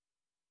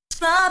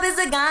Scrub is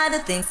a guy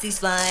that thinks he's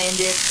flying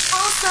it,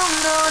 also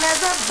known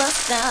as a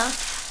buster.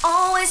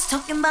 Always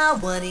talking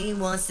about what he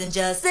wants and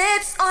just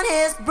sits on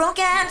his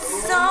broken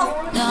soul.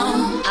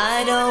 No,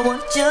 I don't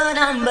want your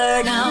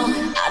number, no.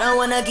 I don't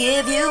wanna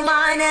give you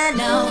mine, and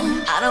no,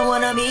 I don't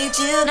wanna meet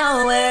you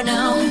nowhere,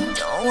 no.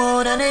 Don't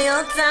want none of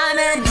your time,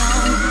 and no,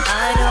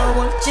 I don't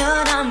want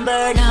your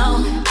number,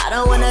 no. I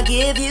don't wanna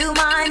give you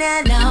mine,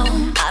 and no,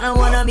 I don't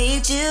wanna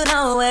meet you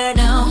nowhere,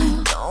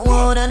 no. Don't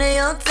want none of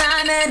your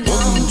time, and no,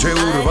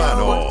 I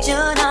don't want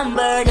your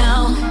number,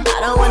 no. I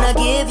don't wanna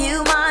give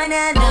you mine,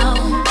 and no,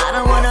 I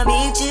don't wanna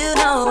meet you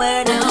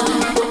nowhere, no.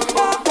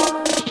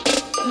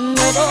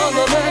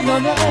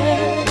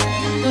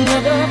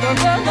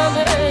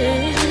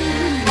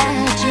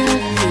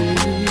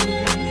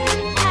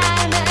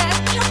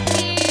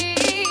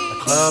 The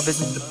club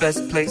isn't the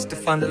best place to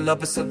find the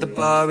lovers, so the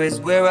bar is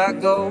where I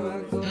go.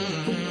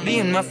 Me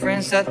and my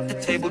friends at the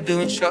table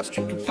doing shots,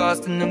 drinking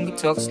fast, and then we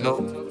talk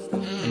slow.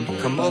 And you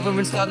come over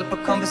and start up a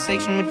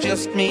conversation with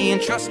just me,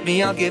 and trust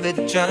me, I'll give it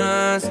a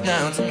chance.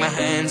 Now take my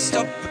hand,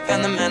 stop,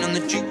 and the man on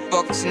the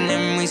jukebox, and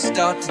then we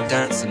start to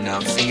dance. And now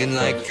I'm singing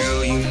like,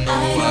 girl, you know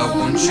I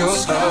want your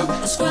love.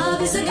 A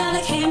scrub is a guy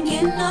that can't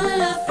get no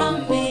love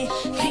from me,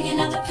 hanging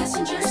out the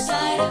passenger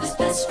side of his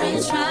best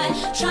friend's ride,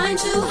 trying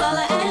to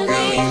holler at me.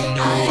 Girl, you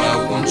know I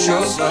want your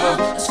love.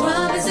 A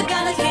scrub is a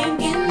guy that can't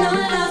get no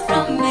love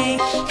from me,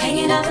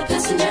 hanging out the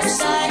passenger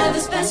side of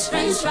his best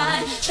friend's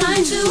ride,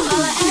 trying to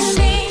holler at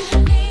me.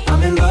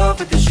 I'm in love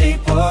with the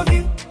shape of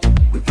you.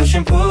 We push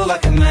and pull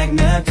like a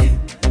magnet do.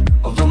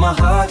 Although my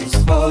heart is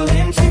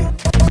falling too.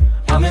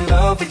 I'm in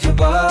love with your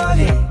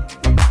body.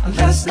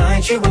 Last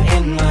night you were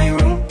in my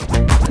room.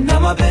 Now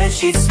my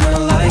bedsheets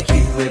smell like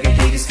you. Every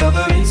day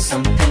discovering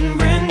something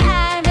brand new.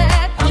 I'm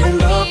in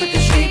love with the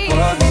shape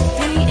of you.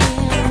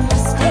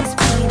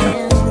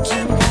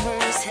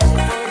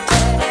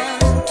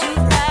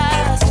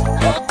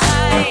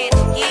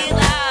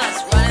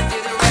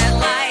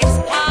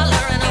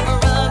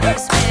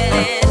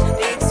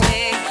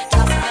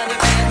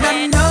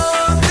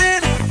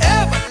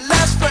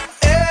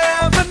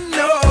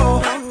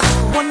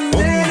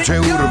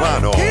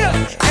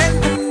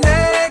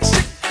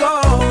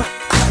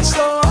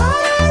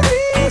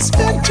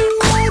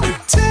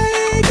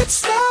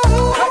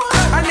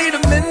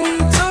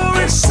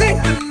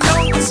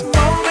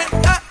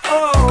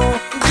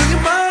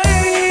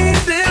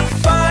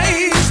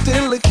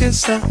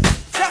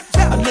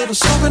 A little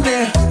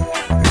souvenir.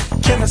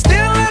 Can I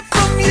steal it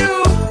from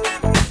you?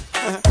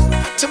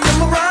 To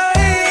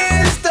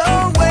memorize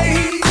the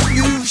way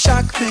you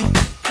shock me,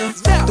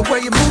 the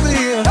way you move it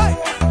here.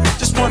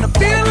 Just wanna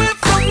feel it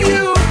from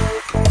you.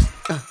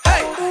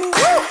 Hey,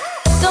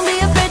 don't be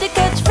afraid to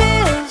catch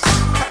feels.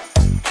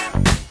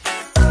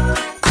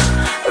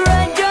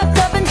 Ride your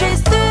cup and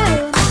chase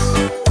thrills.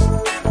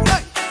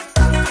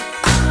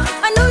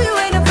 I know you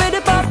ain't afraid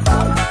to pop.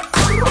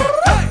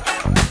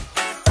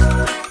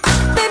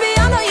 Baby, I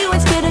know you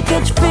ain't scared to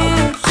catch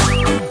feels.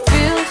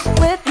 Feels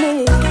with me.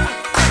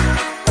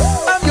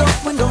 I'm your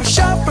window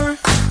shopper.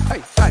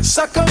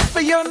 Sucker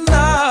for your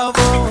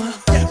novel.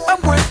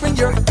 I'm wearing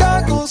your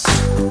goggles.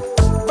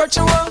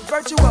 Virtual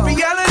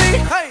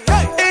reality.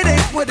 It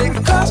ain't what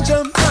it cost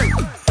you.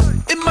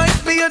 It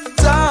might be $1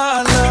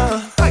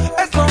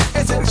 as long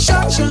as it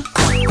shocks you.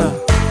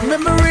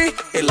 Memory,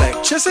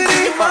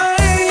 electricity.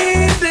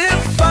 Mind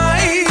if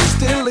I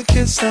steal a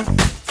kiss? A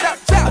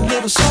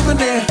little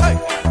souvenir.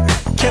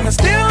 Can I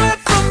steal it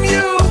from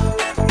you?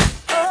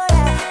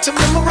 To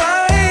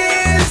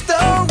memorize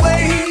the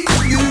way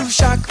you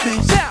shock me,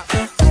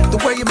 the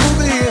way you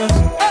move it here.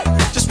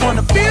 Just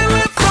wanna feel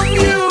it from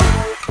you.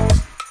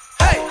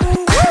 Hey,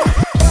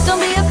 don't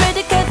be afraid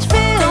to catch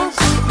feels.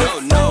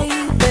 No.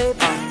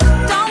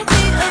 Don't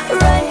be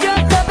afraid, your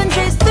cup and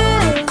chase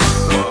thrills.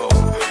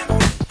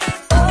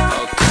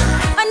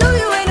 I know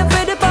you ain't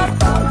afraid to pop.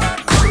 I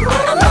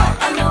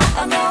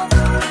know.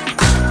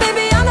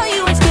 Baby, I know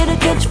you ain't scared to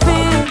catch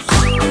feels.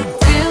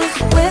 Feels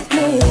with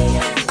me.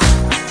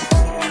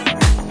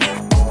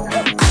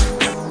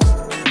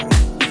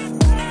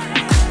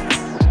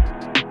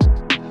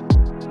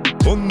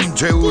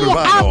 Ponte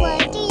Urbano.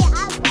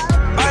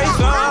 I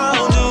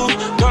found you,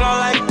 girl, I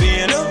like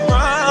being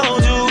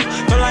around you.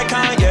 Feel like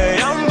Kanye,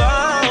 I'm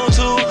bound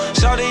to.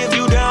 Shawty, if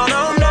you down,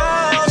 I'm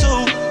down to.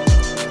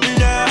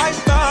 Yeah, I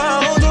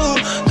found you,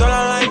 girl, I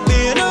like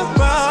being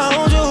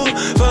around you.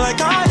 Feel like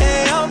Kanye,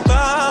 I'm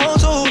bound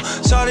to.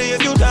 Shawty,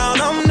 if you down,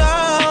 I'm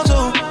down to.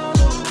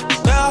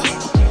 Yeah,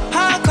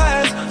 high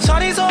class,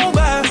 shawty so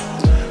bad.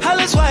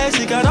 Hella swag,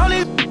 she got all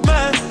these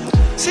bad.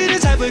 See the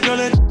type of girl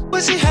that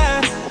what she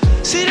had.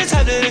 See the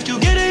type that if you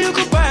get it, you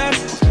could brag.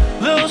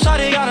 Little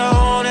shawty got her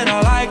own and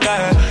I like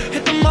that.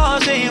 Hit the mall,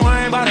 she ain't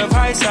worried about the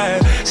price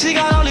tag. She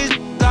got all these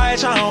I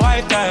tryna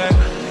wipe that.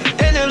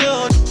 And the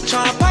little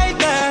tryna pipe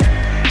that.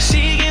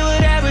 She get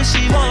whatever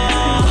she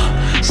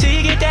want.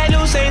 She get that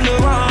new Saint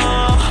Laurent.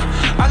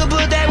 I can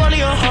put that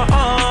rollie on her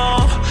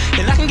arm,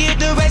 and I can get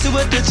the rest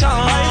with the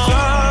charm. I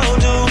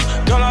found you,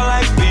 girl, I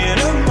like being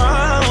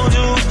around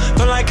you.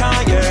 Feel like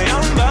Kanye,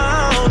 I'm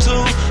bound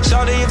to.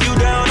 Shawty, if you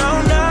down, I'm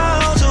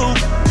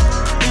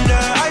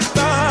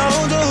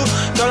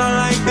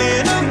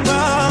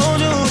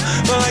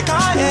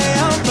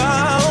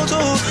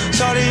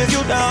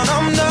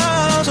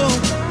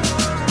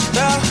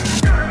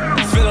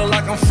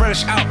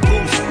fresh out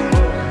booze.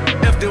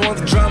 If they want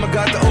the drama,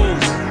 got the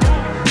ooze.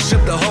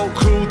 Ship the whole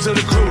crew to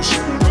the cruise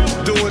ship.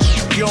 Doing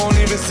shit you don't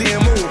even see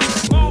him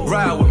move.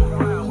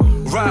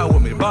 Ride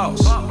with me,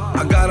 boss.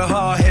 I got a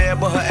hard head,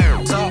 but her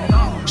arrow tall.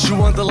 She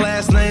want the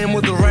last name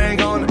with the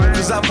ring on it.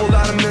 Cause I pulled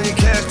out $1 million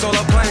cash, told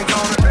her plank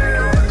on it.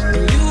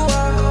 You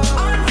are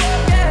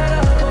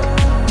unforgettable.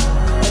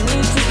 I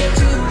need to get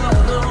you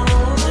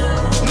alone.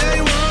 Now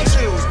you want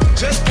chills,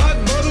 just pop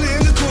bubbly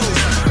in the cruise.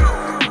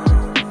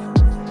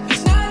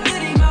 It's not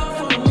good enough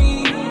for me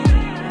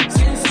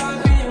since I've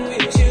been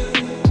with you.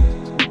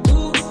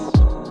 Ooh.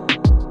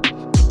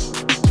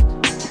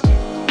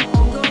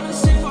 I'm gonna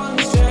sip on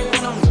this track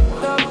when I'm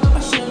hooked up. I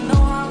should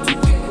know how to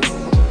pick it.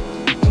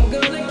 I'm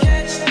gonna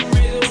catch the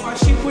rhythm while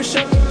she push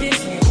up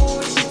against me.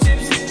 Ooh, she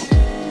tipsy.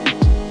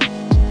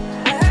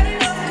 I had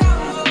enough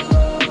combo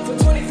for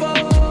 24.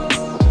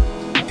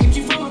 I picked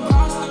you from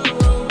across the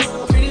road.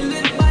 Pretty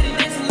little body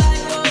dancing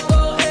like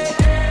go-go, hey.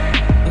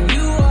 And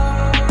you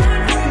are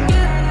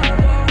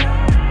unforgettable.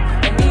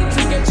 I need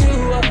to get you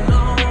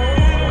alone.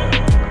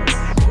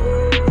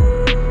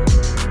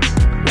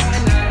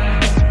 Right now,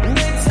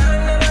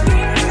 daytime never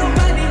hear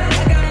nobody.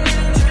 I got a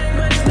little drink,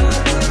 but it's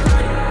not good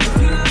right. If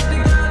you love the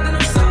girl, then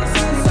I'm so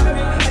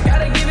sorry. I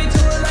gotta give it to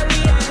her like me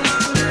and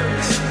I'm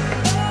nervous.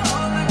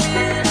 Oh, like me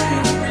and I'm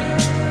hungry.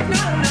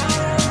 No,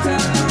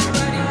 tell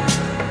nobody.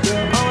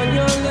 You're on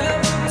your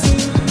level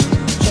too.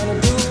 Tryna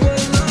do what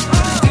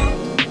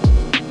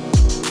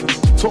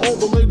To all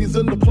the ladies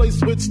in the place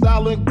with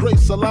style and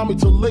grace, allow me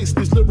to lace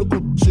these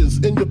lyrical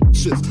shits in your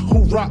shits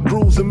who rock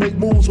grooves and make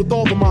moves with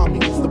all the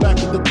mommies. The back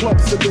of the club,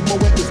 sipping my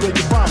is where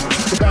you find me.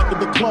 The back of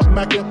the club,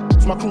 macking,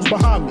 my crew's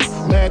behind me.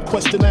 Mad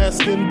question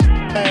asking,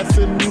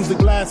 passing,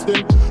 music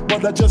lasting.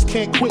 But I just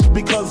can't quit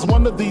because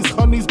one of these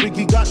honeys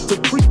Biggie got to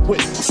creep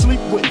with, sleep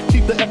with,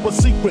 keep the ep a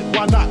secret.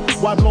 Why not?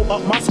 Why blow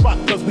up my spot?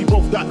 Cause we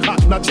both got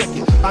hot. Now check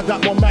it. I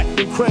got more Mac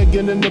than Craig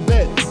and in the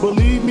bed.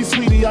 Believe me,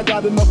 sweetie, I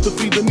got enough to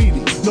feed the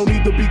needy. No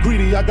need to be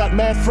greedy. I got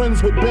mad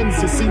friends with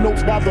Benzes, see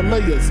notes by the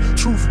layers.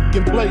 True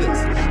f***ing players.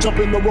 Jump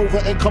in the Rover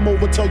and come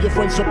over. Tell your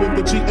friends jump in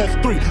the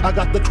GS3. I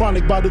got the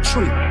chronic by the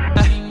tree.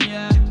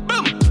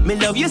 Me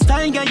love your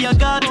style, girl, you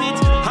got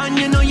it. And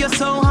you know you're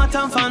so hot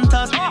and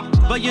fantastic.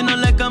 But you know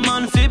like a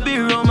man fi be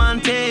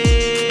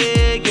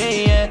romantic,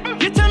 yeah.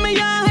 You tell me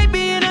I hate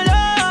being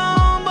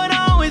alone, but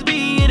I always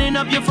be hitting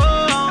up your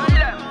phone.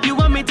 You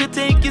want me to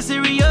take you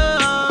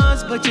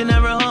serious, but you're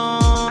never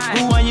home.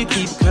 Why you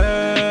keep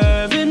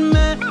curving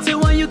me? Say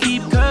why you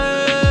keep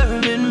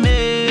curving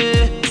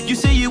me? You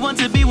say you want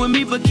to be with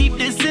me, but keep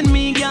this in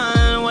me,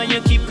 girl. Why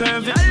you keep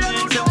curving me?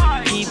 Say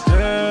why you keep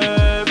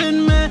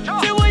curving me?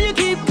 Say why you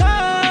keep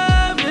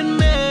curving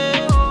me?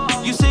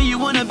 You say you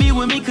wanna be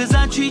with me 'cause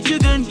I treat you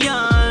good,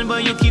 girl,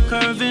 but you keep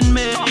curving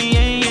me.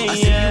 I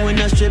see you in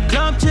a strip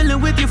club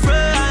chilling with your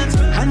friends,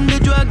 and the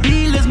drug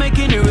dealers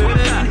making it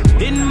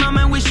rain. In my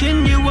mind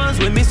wishing you was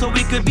with me so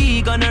we could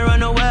be gonna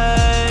run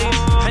away.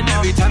 And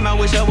every time I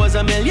wish I was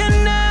a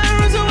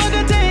millionaire so I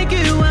could take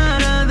you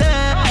out of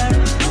there.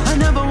 I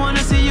never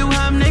wanna see you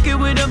half naked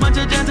with a bunch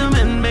of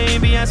gentlemen,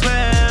 baby, I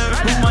swear.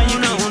 Why you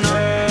know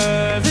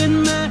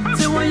curving me?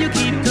 Say why you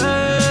keep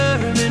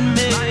curving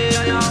me?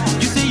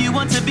 You say you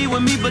want to be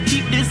with me, but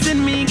keep this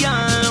in me,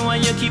 girl. Why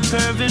you keep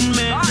curving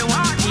me? Say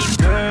why you keep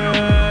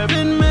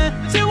curving me?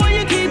 Say why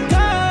you keep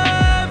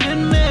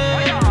curving me?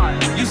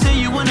 You say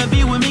you wanna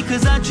be with me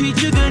 'cause I treat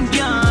you good,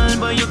 girl,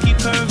 but you keep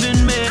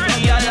curving me.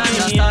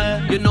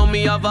 You know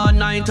me have a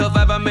 9 to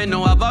 5, I may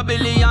know have a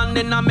billion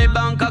in my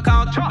bank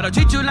account. But I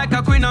treat you like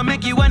a queen, I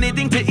make you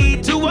anything to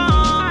eat to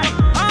want.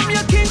 I'm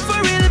your king for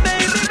real,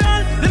 baby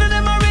girl. None of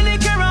them I really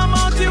care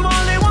about you.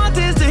 All they want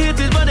is to hit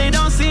it, but they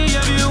don't see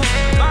your view.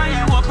 Buy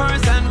you a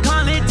person,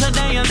 call it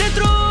today and they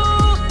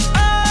through.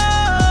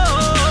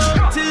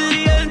 Oh, till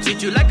the end,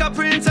 treat you like a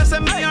princess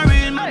and my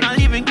real man. I'll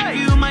even give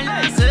you my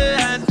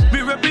license.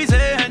 We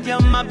represent you,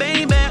 my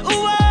baby.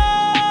 Ooh,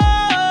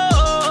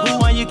 oh,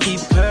 why you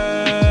keep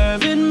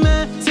curving me?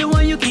 Say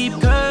why you keep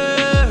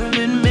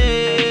curving me?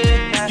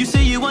 You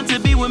say you want to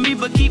be with me,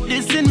 but keep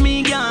this in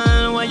me,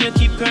 girl. Why you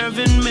keep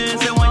curving me?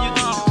 Say why you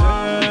keep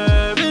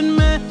curving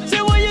me?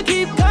 Say why you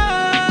keep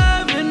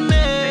curving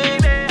me?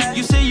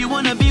 You say you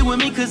wanna be with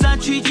me 'cause I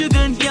treat you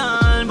good,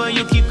 girl, but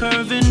you keep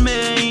curving me.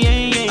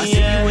 I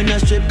see you in a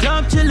strip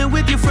club chilling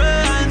with your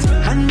friends,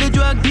 and the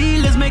drug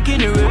dealers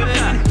making it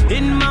rain.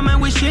 In my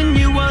mind wishing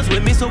you was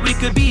with me so we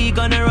could be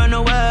gonna run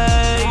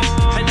away.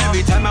 And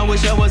every time I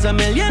wish I was a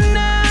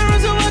millionaire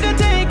so I could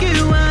take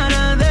you out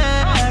of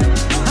there.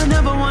 I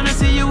never wanna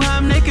see you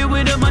half naked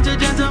with a bunch of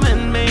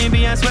gentlemen,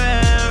 baby, I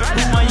swear.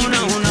 Why you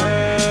know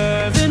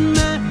curving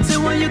me? Say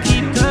why you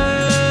keep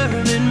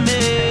curving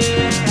me?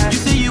 You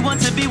say you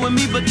want to be with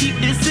me, but keep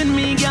this in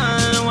me,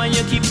 girl. Why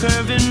you keep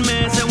curving me?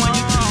 Say why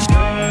you keep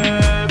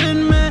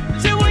curving me?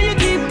 Say why you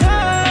keep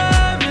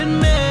curving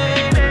me?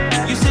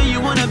 You say you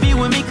wanna be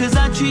with me 'cause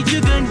I treat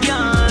you good,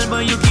 girl,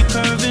 but you keep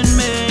curving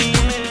me.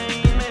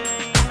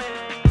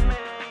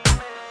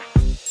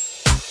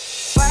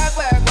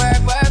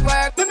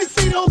 Let me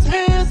see those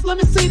hands, let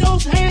me see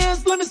those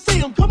hands, let me see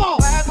them, come on.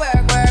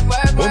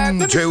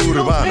 Un euro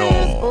Urbano.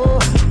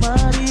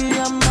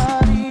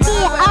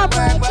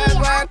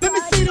 Let me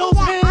see those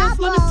hands.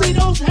 Let me see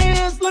those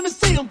hands. Let me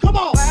see them. Come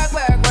on.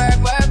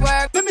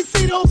 Let me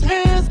see those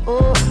hands.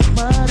 Oh,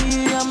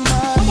 Maria,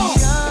 Maria. Come on.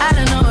 I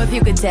don't know if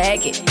you could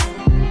take it.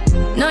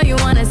 No, you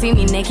wanna see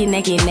me naked,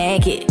 naked,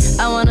 naked.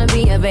 I wanna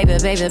be a baby,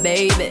 baby,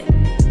 baby.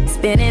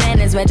 Spinning in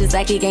his red just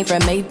like he came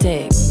from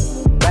Maytag.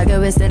 Rocket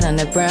with it on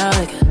the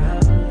brown.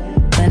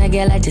 When I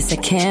get like this, I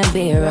can't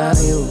be around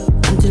you.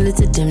 I'm too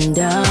little to dim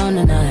down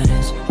the night.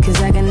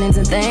 Cause I can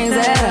into things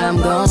that I'm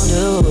gon'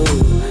 do.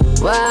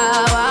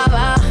 Wow, wow,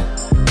 wow.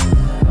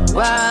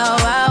 Wow,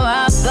 wow,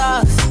 wow,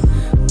 thoughts.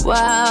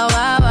 Wow,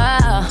 wow,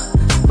 wow.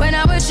 When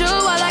I'm with you,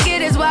 all I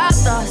get is wild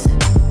thoughts.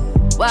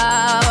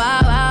 Wow,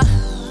 wow, wow.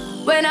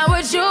 When I'm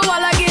with you, all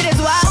I get is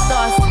wild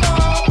thoughts.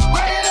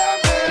 Wait a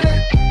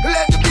minute,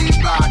 let the beat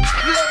rock,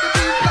 let the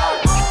beat rock.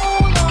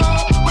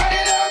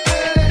 Wait a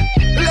minute,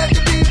 let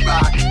the beat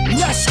rock.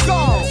 Let's go.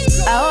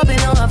 I hope you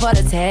know I'm for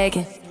the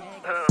taking.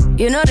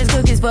 You know this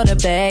cookie's for the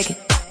bag.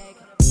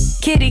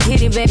 Kitty,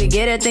 kitty, baby,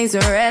 get her things to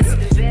rest.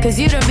 Cause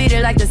you done beat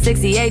it like the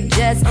 68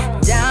 Jets.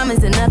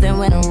 Diamonds are nothing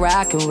when I'm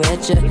rockin'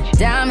 with ya.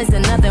 Diamonds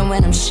are nothing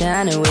when I'm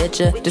shining with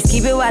ya. Just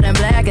keep it white and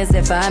black as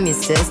if I'm your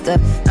sister.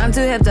 I'm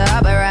too hip to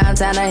hop around,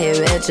 time to hit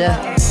with ya.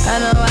 I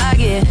know I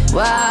get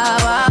wow,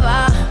 wow,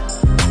 wow.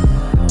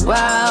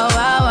 Wow,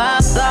 wow, wow,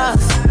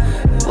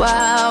 thoughts.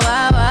 Wow,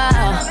 wow,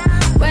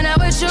 wow. When I'm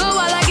with you, all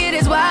I get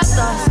is wild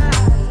thoughts.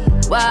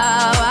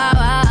 Wow, wow,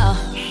 wow.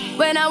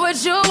 When I'm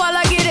with you, all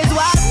I get is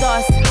wild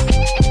thoughts.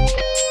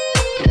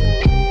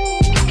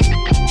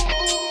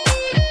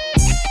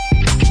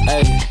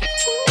 Hey,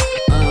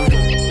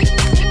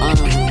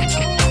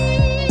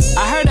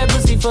 I heard that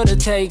pussy for the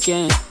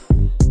taking.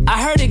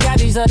 I heard it got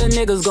these other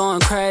niggas going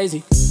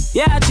crazy.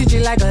 Yeah, I treat you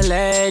like a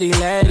lady,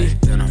 lady.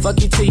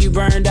 Fuck you till you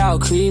burned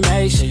out,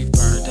 cremation.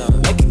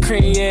 Make it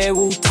cream, yeah,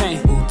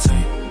 Wu-Tang.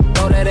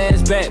 Throw that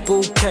ass back,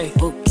 bouquet.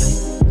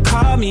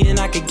 Call me and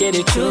I could get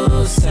it,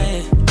 you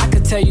say. I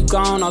could tell you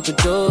gone off the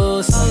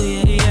doors. Oh,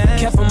 yeah, yeah.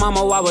 Careful,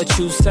 mama, why what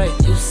you say?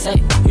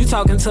 You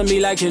talking to me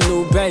like your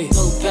new babe.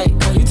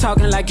 You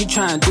talking like you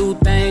trying to do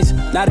things.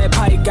 Now that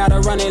pipe gotta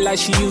run it like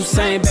she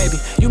Usain, baby.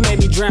 You made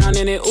me drown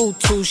in it, ooh,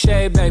 touche,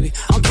 baby.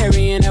 I'm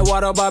carrying that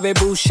water, Bobby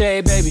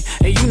Boucher, baby.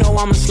 And you know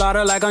I'ma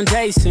slaughter like I'm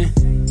Jason.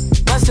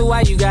 Busted,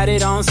 why you got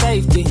it on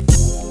safety?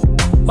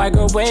 White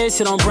girl wear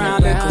shit on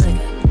brown liquor.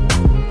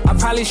 I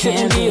probably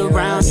shouldn't be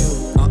around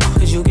you.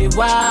 Cause you get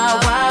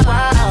wild, wild,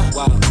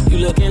 wild. You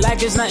looking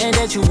like it's nothing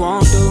that you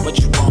won't do. What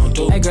you won't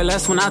do? Hey girl,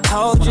 that's when I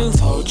told you.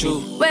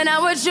 When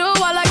I'm with you, all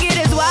I get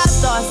is wild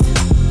thoughts.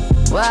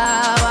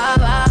 Wow, wow,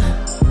 wow.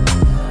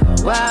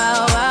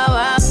 Wow, wow,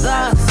 wow,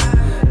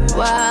 thoughts.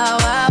 Wow,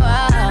 wow,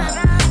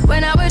 wow.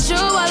 When I'm with you,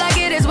 all I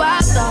get is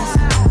wild thoughts.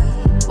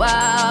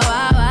 Wow,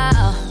 wow,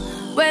 wow.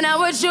 When I'm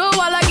with you, all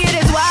I get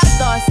is wild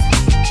thoughts.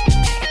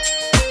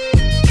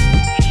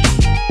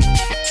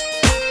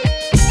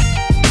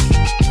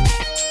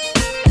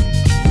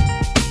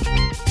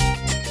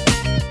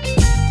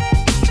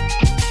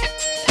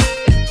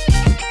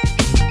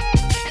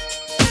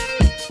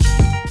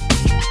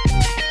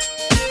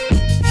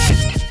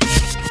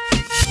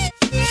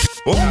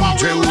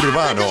 DJ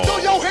Urbano. Throw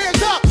your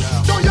hands up,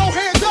 throw your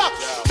hands up,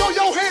 throw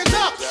your hands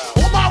up.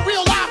 All my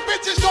real life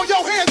bitches, throw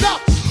your hands up,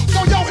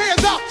 throw your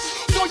hands up,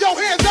 throw your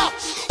hands up.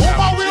 All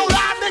my real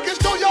life niggas,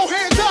 throw your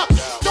hands up,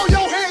 throw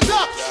your hands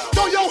up,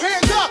 throw your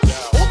hands up.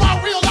 All my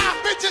real life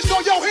bitches,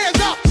 throw your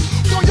hands up,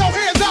 throw your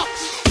hands up,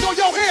 throw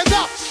your hands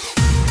up.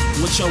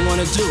 What y'all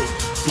wanna do?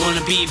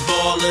 Wanna be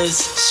ballers,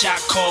 shot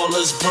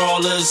callers,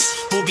 brawlers.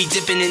 We'll be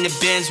dipping in the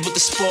Benz with the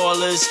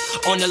spoilers.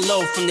 On the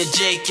low from the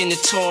Jake and the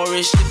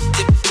Taurus.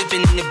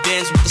 Dipping in the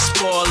Benz with the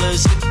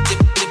spoilers.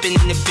 Dipping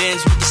in the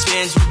Benz with the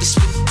spins with the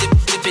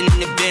dipping in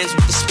the Benz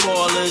with the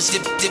spoilers.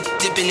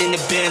 Dipping in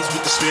the Benz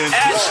with the spins.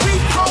 As we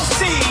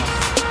proceed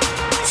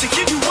to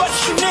give you what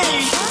you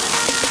need.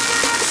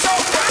 So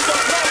what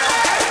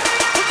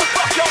the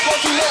fuck y'all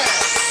gonna do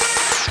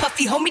now?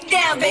 Puffy, hold me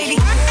down, baby.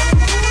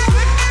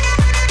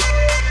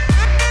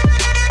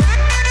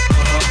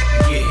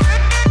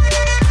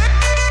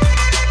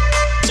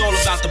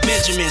 About the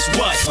Benjamins,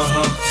 what?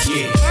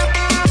 Yeah.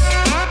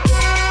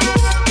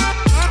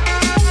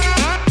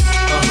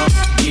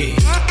 Yeah.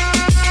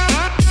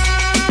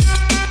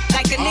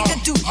 Like a nigga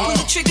do, pull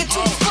the trigger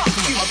to fuck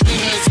you. My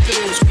big head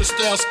skills,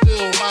 crystal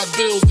still, hot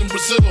bills in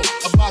Brazil.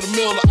 About a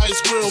meal of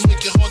ice grill,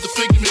 make it hard to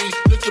figure me.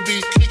 Liquor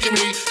be kicking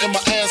me in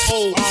my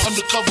asshole.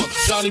 Undercover,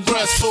 Johnny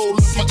Brasco.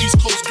 Look, my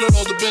East Coast girl,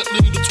 the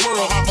Bentley, the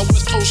twirl. My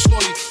West Coast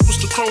shorty, push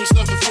the chrome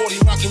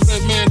 740, rockin'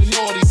 red man and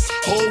naughty.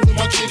 Hold with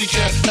my kitty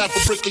cat, half a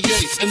brick of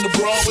yay. In the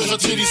bra with her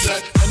titties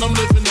at, and I'm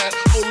living that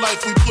whole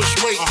life we push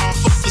weight.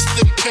 Fuck the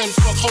stick, pen,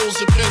 fuck holes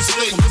in Penn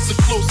State. It's the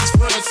closest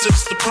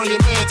Francis, the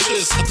praying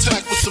mantis.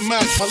 Attack with the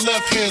Mac, my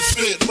left hand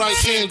spit, right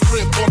hand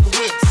grip on the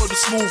whip for the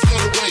smooth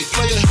getaway.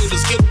 Player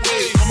hitters get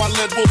away on my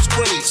lead wolf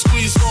spray.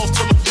 Squeeze off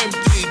till I'm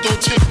empty, don't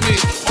tempt me.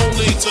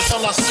 Only to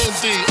hell I send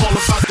thee. All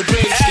about the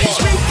Benjis. As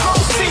we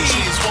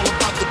proceed all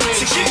about the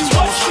Benjis. to give you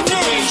what you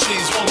need.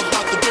 All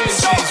about the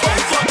Benjis. All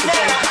about the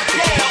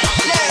Benjis.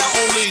 Now.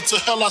 Only to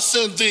hell I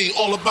send thee,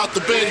 all about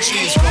the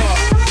Benjis.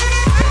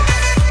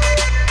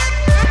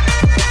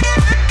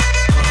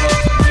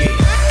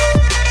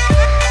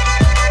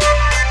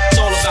 It's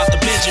all about the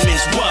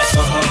Benjamins, what?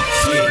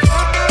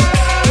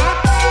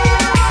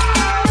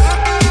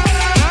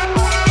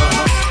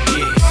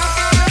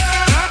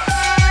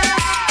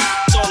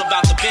 It's all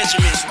about the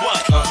Benjamins,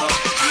 what?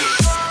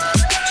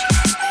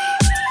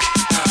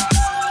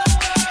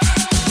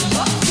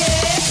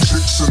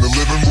 Chicks in the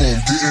living room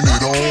getting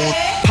it on.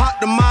 Pop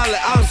the molly,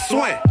 I'm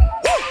swing.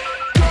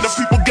 The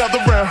people gather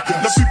round,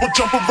 the people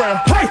jump around.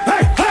 Hey,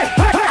 hey, hey,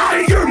 hey,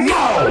 hey, you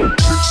know.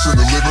 Chicks in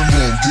the living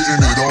room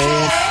getting it on.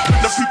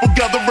 The people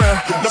gather round,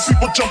 the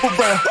people jump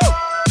around.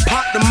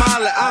 Pop the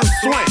molly, I'm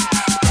swing.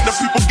 The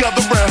people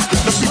gather round,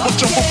 the people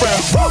jump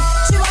around.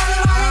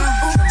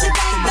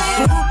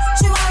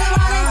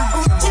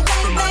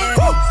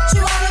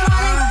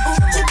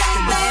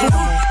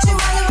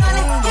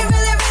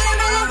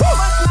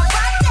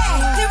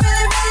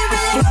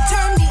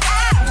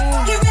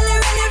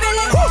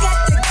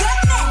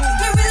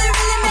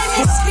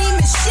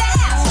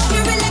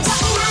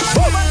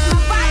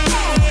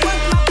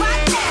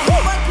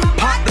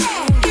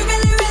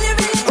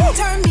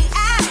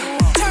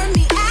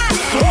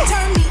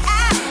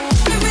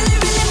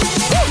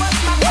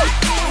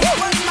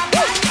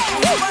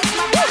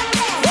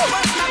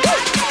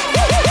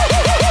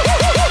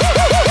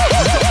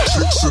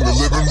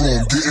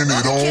 Getting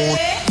it on.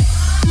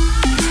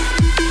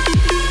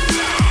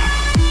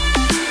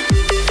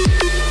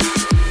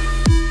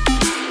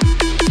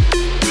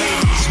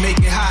 Ladies, make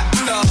it hot.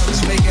 Dogs,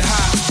 make it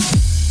hot.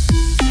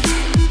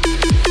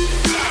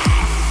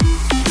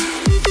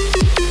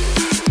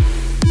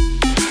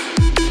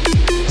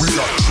 We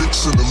got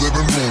chicks in the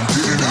living room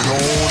getting it on.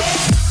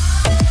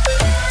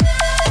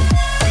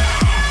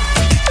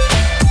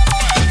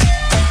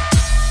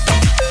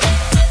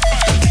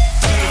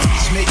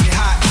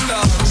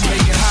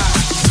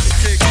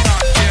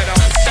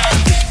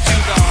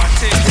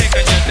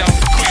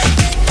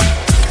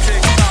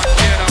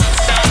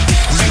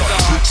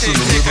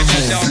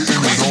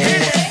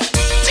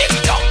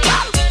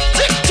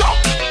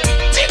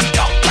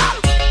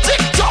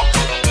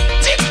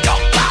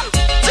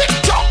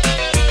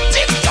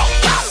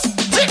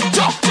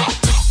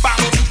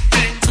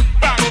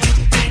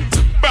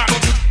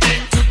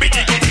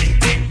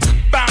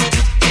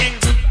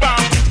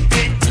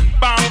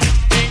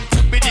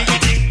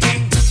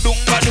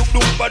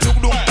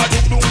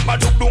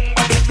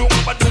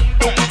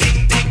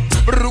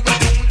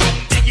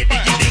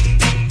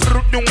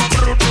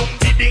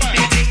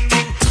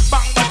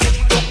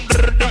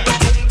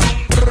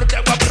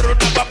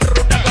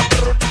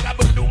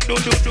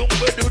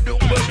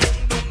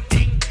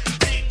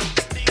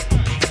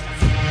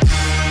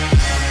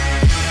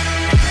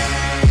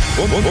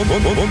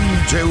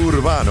 Monte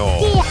Urbano.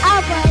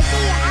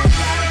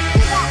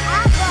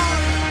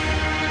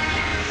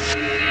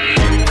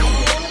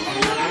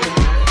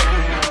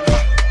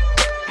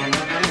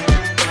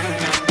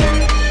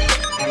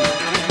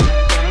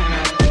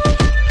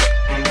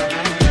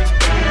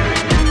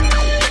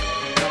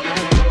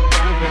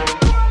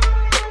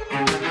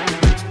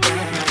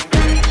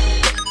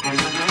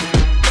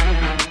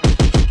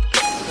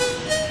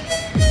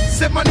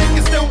 Said my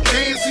niggas don't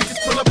dance, we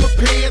just pull up a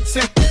pants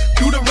and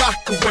do the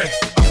rock away.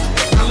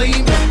 Now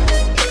lean back,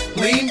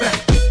 lean back,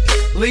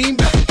 lean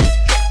back,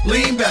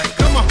 lean back.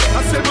 Come on,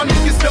 I said my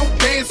niggas don't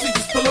dance, we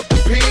just pull up the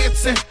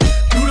pants and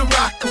do the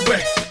rock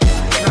away.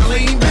 Now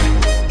lean back,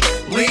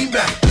 lean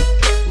back,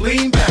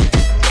 lean back,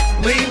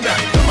 lean back.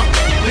 Come on,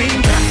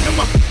 lean back, come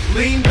on,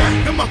 lean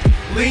back, come on,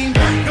 lean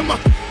back, come on,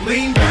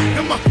 lean back,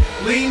 come on,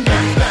 lean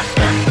back, back,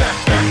 back, back,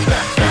 back,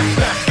 back,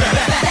 back, back,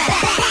 back.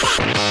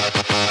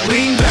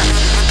 Lean back.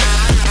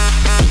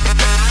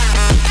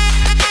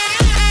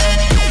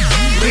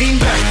 Lean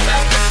back.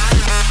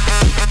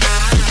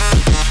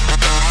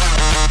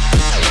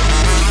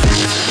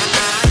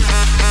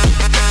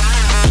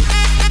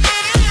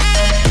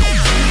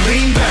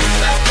 Lean back.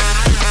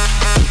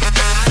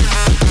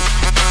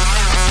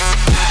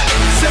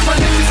 Said my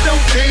niggas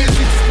don't dance,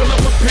 we just pull up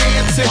my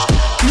pants and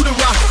do the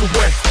rock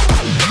away.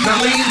 Now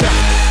lean back,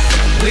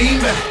 lean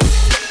back,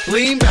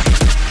 lean back,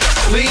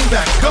 lean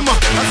back. Come on,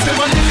 I said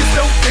my niggas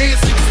don't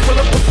dance, we just pull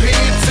up my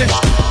pants and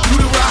do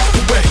the rock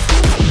away.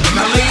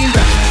 Now lean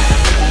back.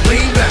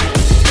 Lean back,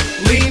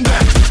 lean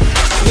back,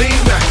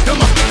 lean back,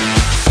 come on.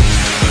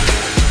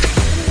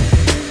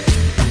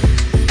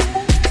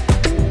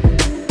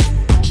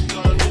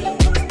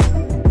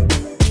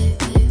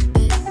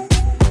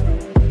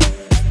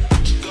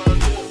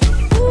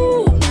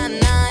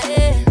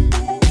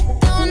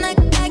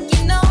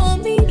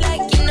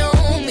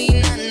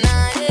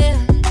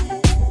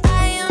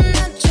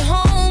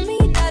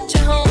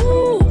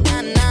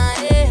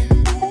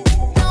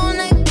 Don't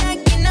act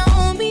like you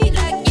know me,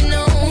 like you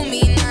know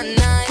me, nah,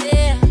 nah, yeah.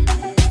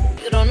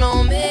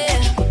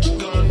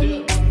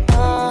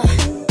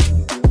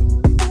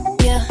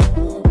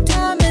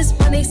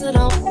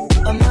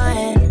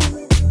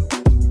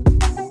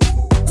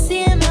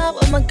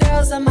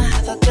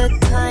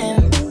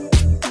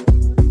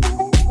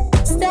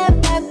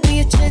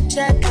 chit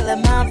chat, color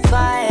my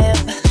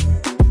vibe.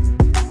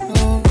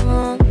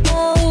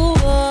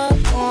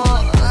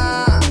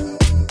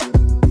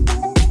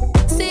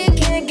 See, you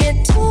can't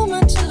get too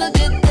much of a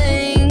good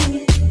thing.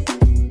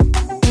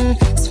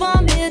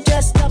 Swan me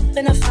dressed up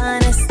in the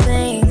finest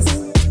things.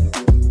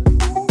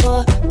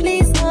 But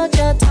please hold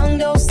your tongue,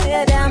 don't say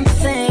a damn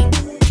thing.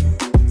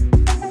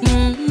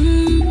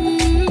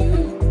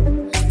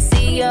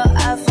 See your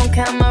iPhone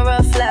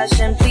camera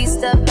flashing. Please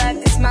step back,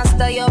 it's my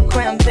style, you're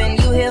cramping.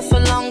 You here for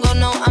long, oh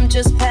no, I'm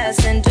just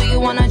passing. Do you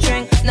wanna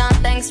drink? Nah,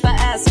 thanks for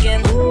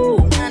asking. Ooh,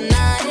 nah,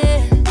 nah,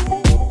 yeah.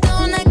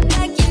 Don't act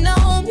like you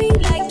know me,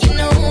 like you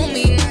know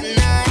me, nah,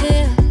 nah,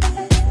 yeah.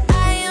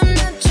 I am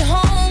not your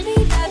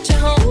homie, not your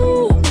home.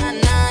 Ooh, nah,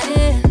 nah,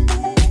 yeah.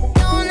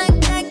 Don't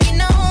act like you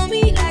know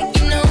me, like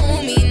you know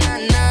me, nah,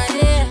 nah,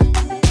 yeah.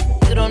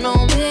 You don't know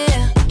me.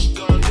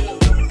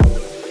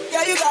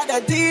 Yeah, you got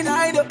that teen,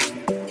 I know.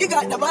 You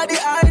got the body,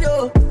 I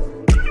know.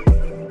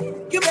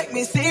 You make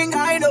me sing,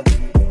 I know.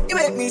 You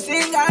make me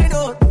sing, I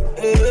know.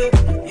 Yeah,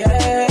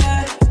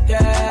 yeah,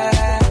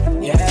 yeah,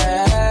 yeah,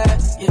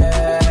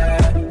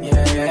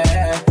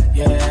 yeah,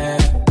 yeah.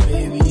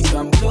 Baby,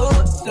 come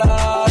closer.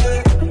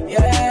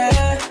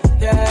 Yeah,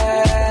 yeah,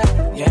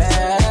 yeah,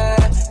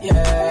 yeah,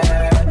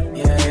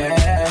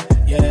 yeah,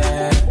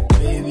 yeah.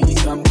 Baby,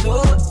 come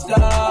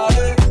closer.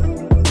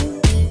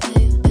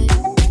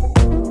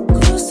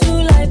 Cruise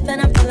through life and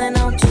I'm feeling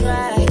on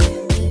track.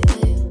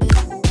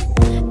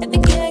 If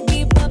you can't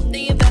keep up,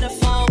 then you better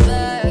fall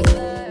back.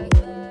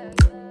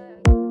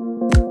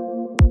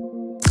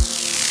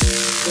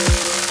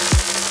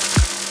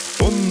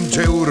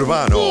 Ponte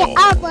Urbano.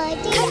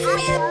 Cut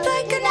me up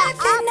like a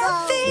knife and I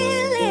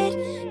feel it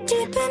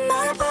deep in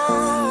my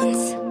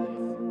bones.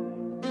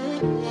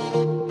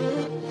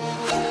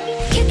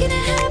 Kicking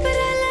a habit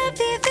I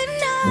love even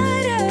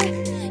harder.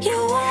 You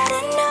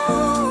wanna know?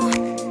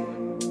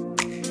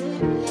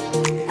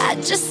 I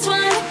just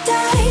wanna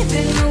dive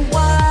in the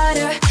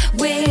water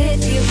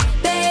with you,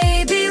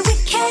 baby. We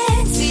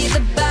can't see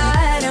the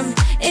bottom.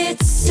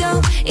 It's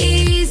so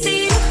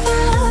easy to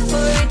fall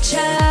for each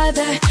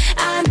other.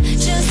 I'm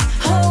just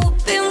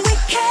hoping we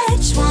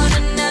catch one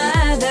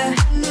another.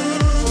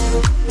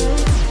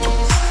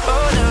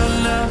 Oh, na,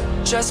 na,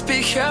 just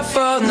be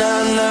careful,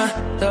 na, na.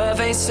 Love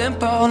ain't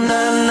simple,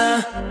 na, na.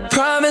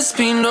 Promise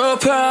me no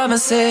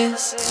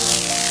promises.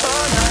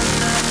 Oh, na,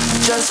 na,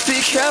 just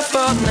be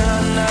careful,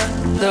 na, na.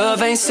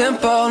 Love ain't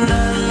simple,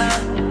 na, na.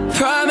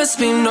 Promise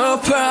me no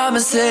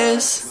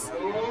promises.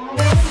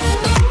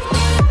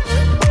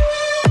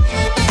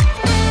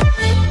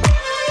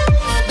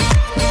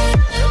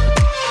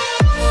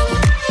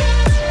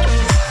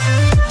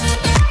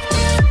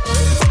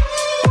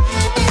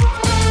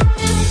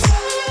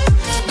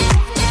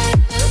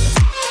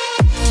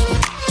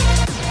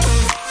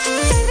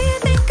 Baby, I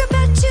think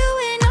about you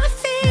and I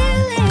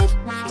feel it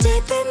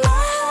deep in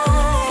my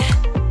heart.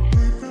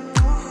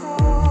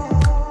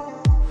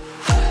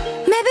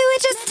 Maybe we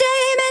just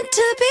ain't meant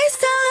to be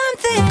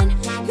something.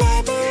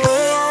 Maybe we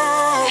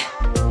are.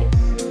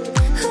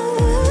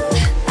 Ooh,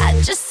 I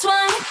just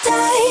wanna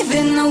dive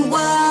in the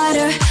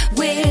water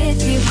with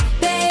you,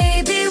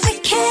 baby. We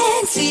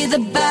can't see the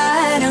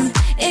bottom.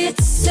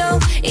 It's so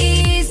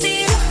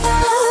easy to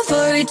fall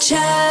for each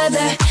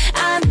other.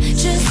 I'm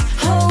just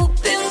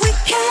hoping we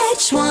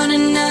catch one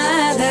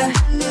another.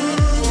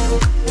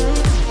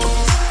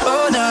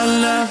 Oh, na,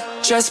 na,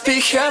 just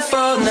be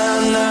careful, na,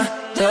 na.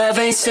 Love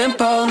ain't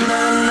simple,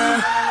 na,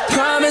 na.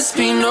 Promise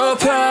me no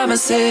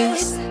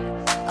promises.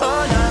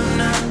 Oh, na,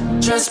 na,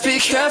 just be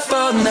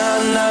careful, na,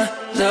 na.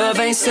 Love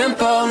ain't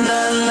simple,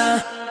 na,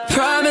 na.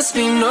 Promise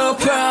me no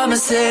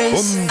promises.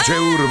 Ponte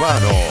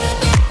Urbano.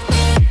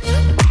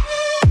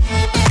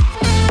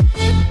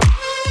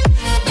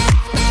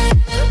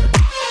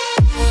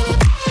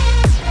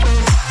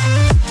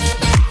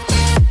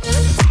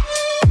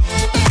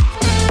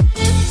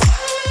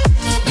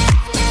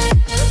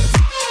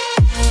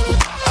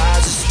 I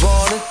just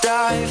wanna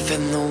dive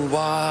in the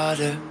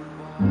water,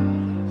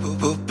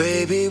 but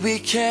baby we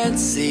can't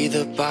see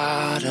the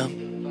bottom.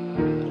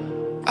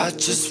 I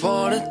just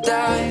wanna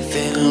dive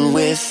in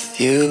with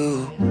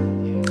you.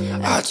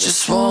 I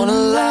just wanna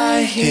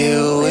lie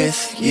here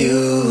with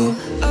you.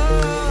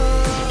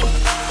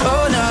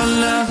 Oh, na,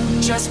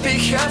 na, just be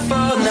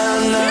careful, na,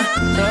 na.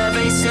 Love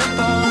ain't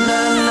simple, na,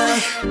 na.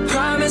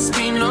 Promise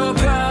me no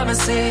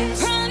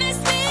promises.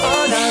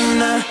 Oh, na,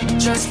 na,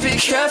 just be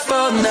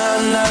careful,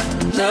 na, na.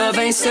 Love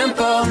ain't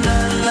simple, na,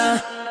 na.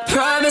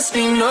 Promise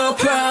me no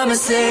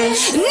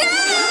promises.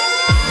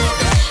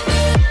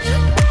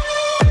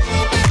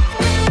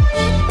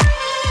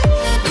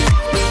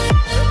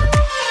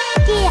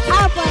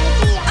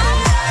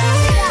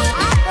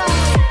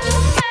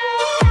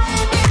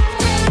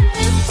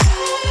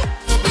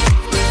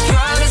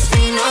 Promise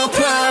me no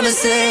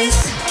promises.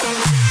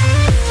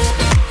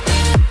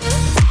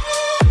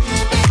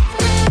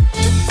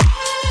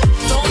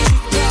 Don't you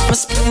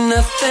promise me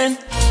nothing.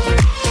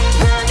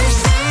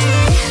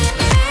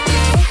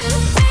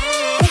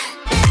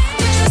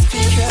 Just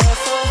be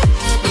careful.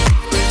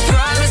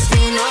 Promise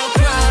me no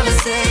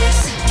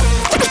promises.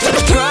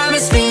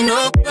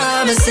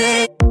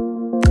 promises.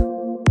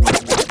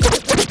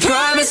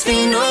 Promise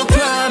me no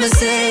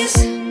promises.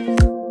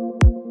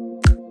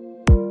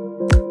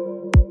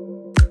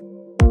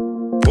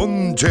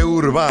 Ponche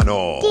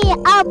Urbano. Tira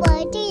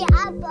abo, tira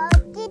abo,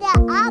 tira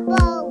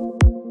abo.